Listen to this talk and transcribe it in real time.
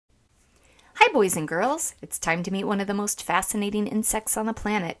boys and girls. It's time to meet one of the most fascinating insects on the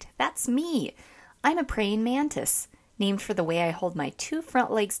planet. That's me. I'm a praying mantis, named for the way I hold my two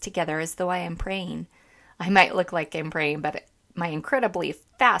front legs together as though I am praying. I might look like I'm praying, but my incredibly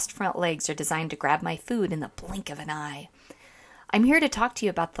fast front legs are designed to grab my food in the blink of an eye. I'm here to talk to you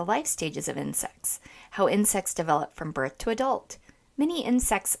about the life stages of insects, how insects develop from birth to adult. Many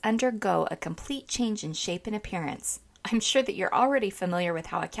insects undergo a complete change in shape and appearance. I'm sure that you're already familiar with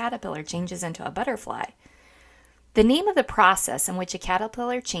how a caterpillar changes into a butterfly. The name of the process in which a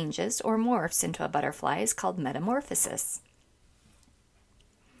caterpillar changes or morphs into a butterfly is called metamorphosis.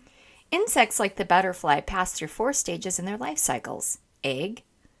 Insects like the butterfly pass through 4 stages in their life cycles: egg,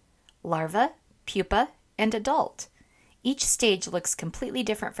 larva, pupa, and adult. Each stage looks completely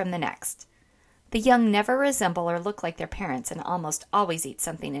different from the next. The young never resemble or look like their parents and almost always eat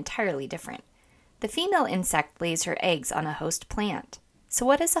something entirely different. The female insect lays her eggs on a host plant. So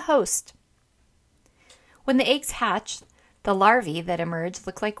what is a host? When the eggs hatch, the larvae that emerge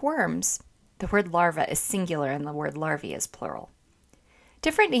look like worms. The word larva is singular and the word larvae is plural.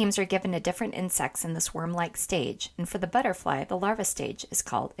 Different names are given to different insects in this worm-like stage, and for the butterfly, the larva stage is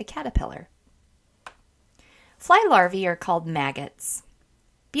called a caterpillar. Fly larvae are called maggots.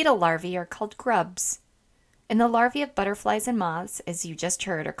 Beetle larvae are called grubs. And the larvae of butterflies and moths, as you just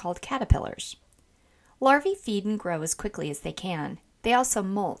heard, are called caterpillars. Larvae feed and grow as quickly as they can. They also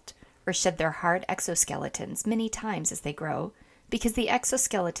molt, or shed their hard exoskeletons many times as they grow, because the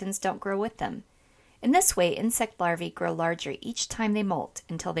exoskeletons don't grow with them. In this way, insect larvae grow larger each time they molt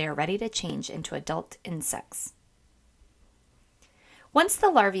until they are ready to change into adult insects. Once the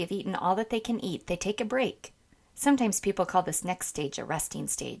larvae have eaten all that they can eat, they take a break. Sometimes people call this next stage a resting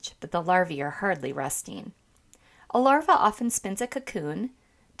stage, but the larvae are hardly resting. A larva often spins a cocoon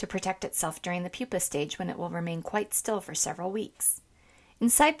to protect itself during the pupa stage, when it will remain quite still for several weeks.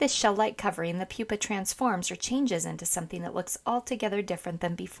 Inside this shell-like covering, the pupa transforms or changes into something that looks altogether different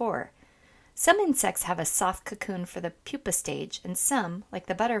than before. Some insects have a soft cocoon for the pupa stage, and some, like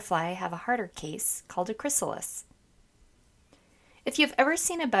the butterfly, have a harder case called a chrysalis. If you've ever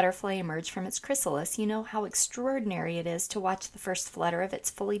seen a butterfly emerge from its chrysalis, you know how extraordinary it is to watch the first flutter of its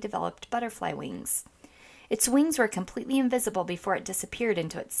fully developed butterfly wings. Its wings were completely invisible before it disappeared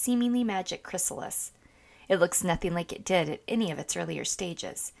into its seemingly magic chrysalis. It looks nothing like it did at any of its earlier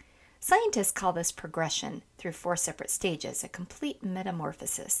stages. Scientists call this progression through 4 separate stages, a complete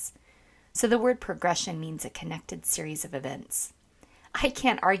metamorphosis. So the word progression means a connected series of events. I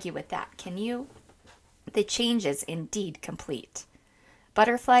can't argue with that, can you? The change is indeed complete.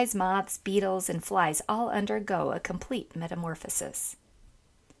 Butterflies, moths, beetles, and flies all undergo a complete metamorphosis.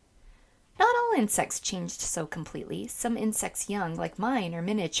 Not all insects changed so completely. Some insects young, like mine, are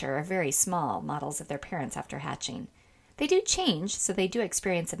miniature or very small, models of their parents after hatching. They do change, so they do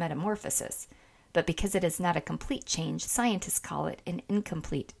experience a metamorphosis. But because it is not a complete change, scientists call it an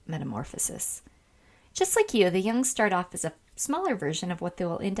incomplete metamorphosis. Just like you, the young start off as a smaller version of what they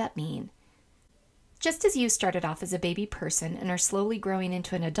will end up being. Just as you started off as a baby person and are slowly growing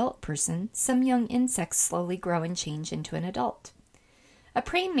into an adult person, some young insects slowly grow and change into an adult. A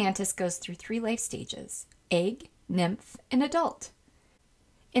praying mantis goes through 3 life stages: egg, nymph, and adult.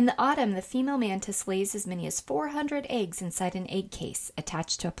 In the autumn, the female mantis lays as many as 400 eggs inside an egg case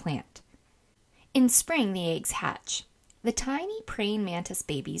attached to a plant. In spring, the eggs hatch. The tiny praying mantis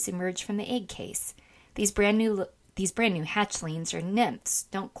babies emerge from the egg case. These brand new hatchlings or nymphs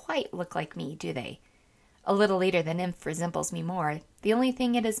don't quite look like me, do they? A little later, the nymph resembles me more. The only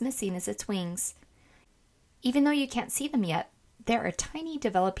thing it is missing is its wings. Even though you can't see them yet, there are tiny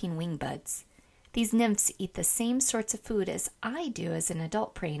developing wing buds. These nymphs eat the same sorts of food as I do as an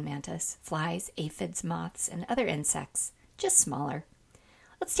adult praying mantis: flies, aphids, moths, and other insects, just smaller.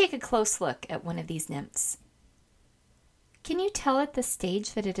 Let's take a close look at one of these nymphs. Can you tell at this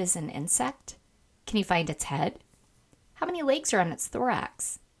stage that it is an insect? Can you find its head? How many legs are on its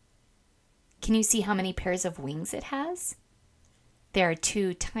thorax? Can you see how many pairs of wings it has? There are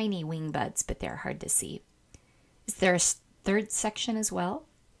 2 tiny wing buds, but they're hard to see. Is there a 3rd section as well?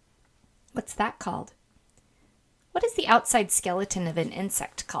 What's that called? What is the outside skeleton of an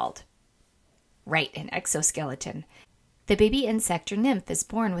insect called? Right, an exoskeleton. The baby insect or nymph is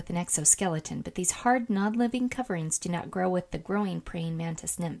born with an exoskeleton, but these hard, non-living coverings do not grow with the growing praying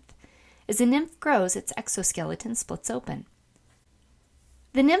mantis nymph. As a nymph grows, its exoskeleton splits open.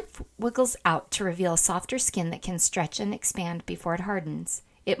 The nymph wiggles out to reveal softer skin that can stretch and expand before it hardens.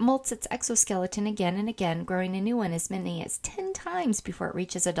 It molts its exoskeleton again and again, growing a new one as many as 10 times before it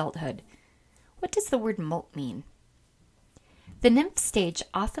reaches adulthood. What does the word molt mean? The nymph stage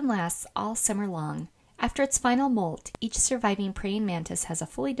often lasts all summer long. After its final molt, each surviving praying mantis has a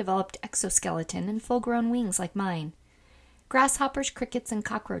fully developed exoskeleton and full-grown wings like mine. Grasshoppers, crickets, and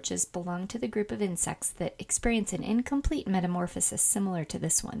cockroaches belong to the group of insects that experience an incomplete metamorphosis similar to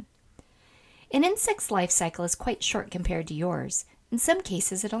this one. An insect's life cycle is quite short compared to yours. In some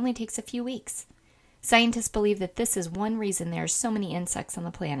cases, it only takes a few weeks. Scientists believe that this is one reason there are so many insects on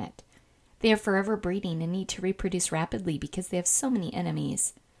the planet. They are forever breeding and need to reproduce rapidly because they have so many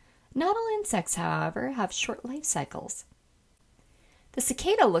enemies. Not all insects, however, have short life cycles. The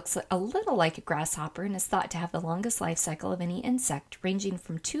cicada looks a little like a grasshopper and is thought to have the longest life cycle of any insect, ranging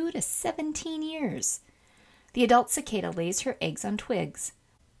from 2 to 17 years. The adult cicada lays her eggs on twigs.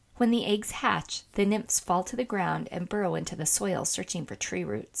 When the eggs hatch, the nymphs fall to the ground and burrow into the soil, searching for tree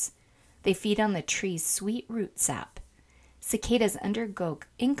roots. They feed on the tree's sweet root sap. Cicadas undergo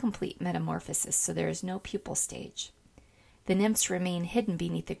incomplete metamorphosis, so there is no pupal stage. The nymphs remain hidden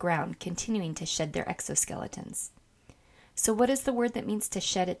beneath the ground, continuing to shed their exoskeletons. So what is the word that means to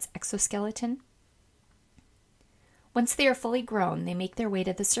shed its exoskeleton? Once they are fully grown, they make their way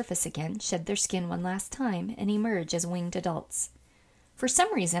to the surface again, shed their skin one last time, and emerge as winged adults. For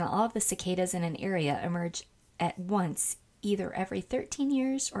some reason, all of the cicadas in an area emerge at once, either every 13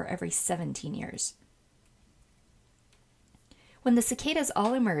 years or every 17 years. When the cicadas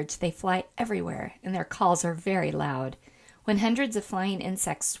all emerge, they fly everywhere, and their calls are very loud. When hundreds of flying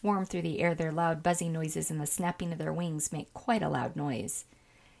insects swarm through the air, their loud buzzing noises and the snapping of their wings make quite a loud noise.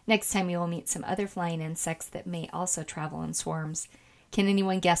 Next time you will meet some other flying insects that may also travel in swarms. Can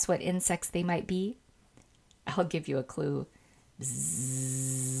anyone guess what insects they might be? I'll give you a clue.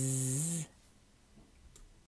 Bzzz.